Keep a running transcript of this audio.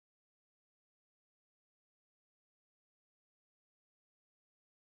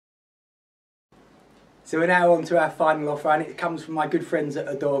So we're now on to our final offer, and it comes from my good friends at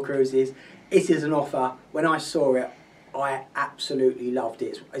Adore Cruises. It is an offer. When I saw it, I absolutely loved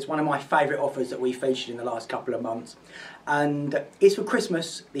it. It's one of my favourite offers that we featured in the last couple of months, and it's for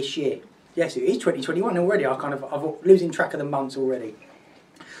Christmas this year. Yes, it is 2021 already. I'm losing track of the months already.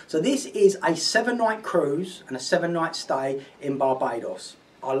 So this is a 7-night cruise and a 7-night stay in Barbados.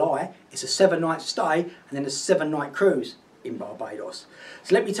 I lie, it's a 7-night stay and then a 7-night cruise in Barbados.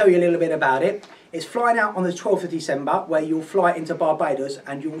 So let me tell you a little bit about it. It's flying out on the 12th of December, where you'll fly into Barbados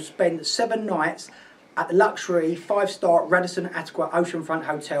and you'll spend 7 nights at the luxury 5-star Radisson Attica Oceanfront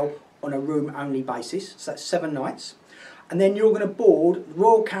Hotel on a room-only basis. So that's 7 nights. And then you're going to board the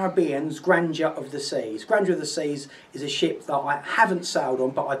Royal Caribbean's Grandeur of the Seas. Grandeur of the Seas is a ship that I haven't sailed on,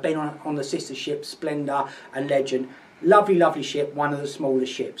 but I've been on the sister ships, Splendor and Legend. Lovely, lovely ship, one of the smaller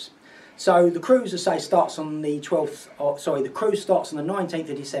ships. So the cruise, as I say, starts on the 12th, the cruise starts on the 19th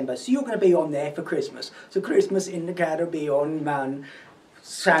of December. So you're going to be on there for Christmas. So Christmas in the Caribbean, man,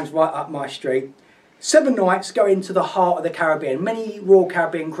 sounds right up my street. 7 nights go into the heart of the Caribbean. Many Royal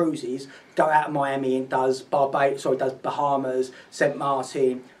Caribbean cruises go out of Miami and does Bahamas, St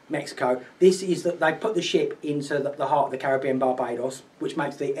Martin, Mexico. This is that they put the ship into the heart of the Caribbean, Barbados, which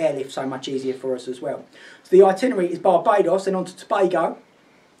makes the airlift so much easier for us as well. So the itinerary is Barbados, then on to Tobago,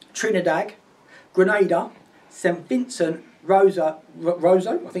 Trinidad, Grenada, St Vincent, Roseau,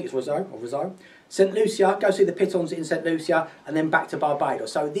 St Lucia, go see the pitons in St Lucia, and then back to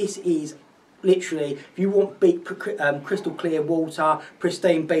Barbados. So this is literally, if you want crystal clear water,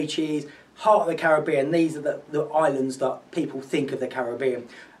 pristine beaches, heart of the Caribbean, these are the islands that people think of the Caribbean.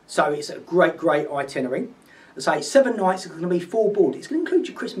 So it's a great, great itinerary. As I say, 7 nights, it's going to be full board. It's going to include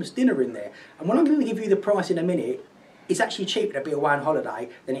your Christmas dinner in there. And when I'm going to give you the price in a minute, it's actually cheaper to be away on holiday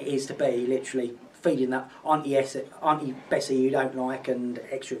than it is to be literally feeding that Auntie Bessie you don't like, and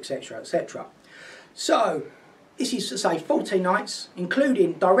etc, etc. So this is to say 14 nights,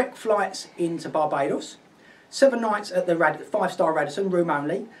 including direct flights into Barbados, 7 nights at the 5-star Radisson, room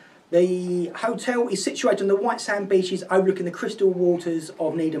only. The hotel is situated on the white sand beaches overlooking the crystal waters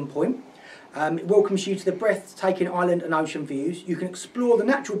of Needham Point. It welcomes you to the breathtaking island and ocean views. You can explore the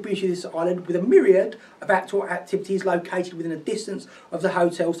natural beauty of this island with a myriad of outdoor activities located within a distance of the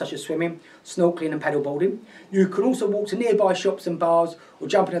hotel, such as swimming, snorkeling and paddleboarding. You can also walk to nearby shops and bars, or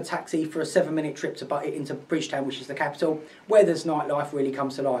jump in a taxi for a 7-minute trip into Bridgetown, which is the capital, where there's nightlife really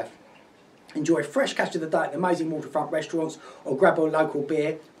comes to life. Enjoy fresh catch of the day at the amazing waterfront restaurants, or grab a local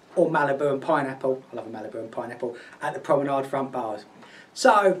beer, or Malibu and pineapple, I love a Malibu and pineapple, at the promenade front bars.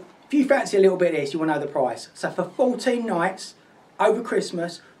 So if you fancy a little bit of this, you want to know the price. So for 14 nights over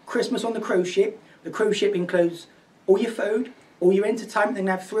Christmas on the cruise ship includes all your food, all your entertainment. They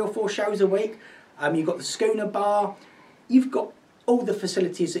have 3 or 4 shows a week. You've got the schooner bar. You've got all the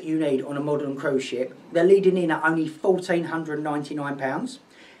facilities that you need on a modern cruise ship. They're leading in at only £1,499.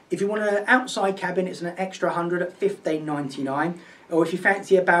 If you want an outside cabin, it's an extra 100 at $15.99. Or if you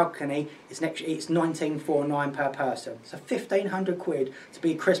fancy a balcony, it's $19.49 per person. So 1,500 quid to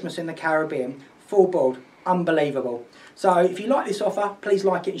be Christmas in the Caribbean, full board, unbelievable. So if you like this offer, please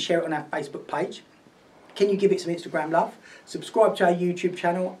like it and share it on our Facebook page. Can you give it some Instagram love? Subscribe to our YouTube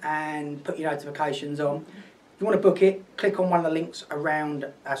channel and put your notifications on. If you want to book it, click on one of the links around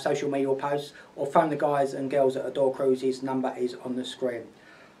our social media posts, or phone the guys and girls at Adore Cruises. Number is on the screen.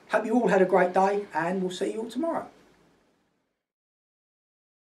 Hope you all had a great day, and we'll see you all tomorrow.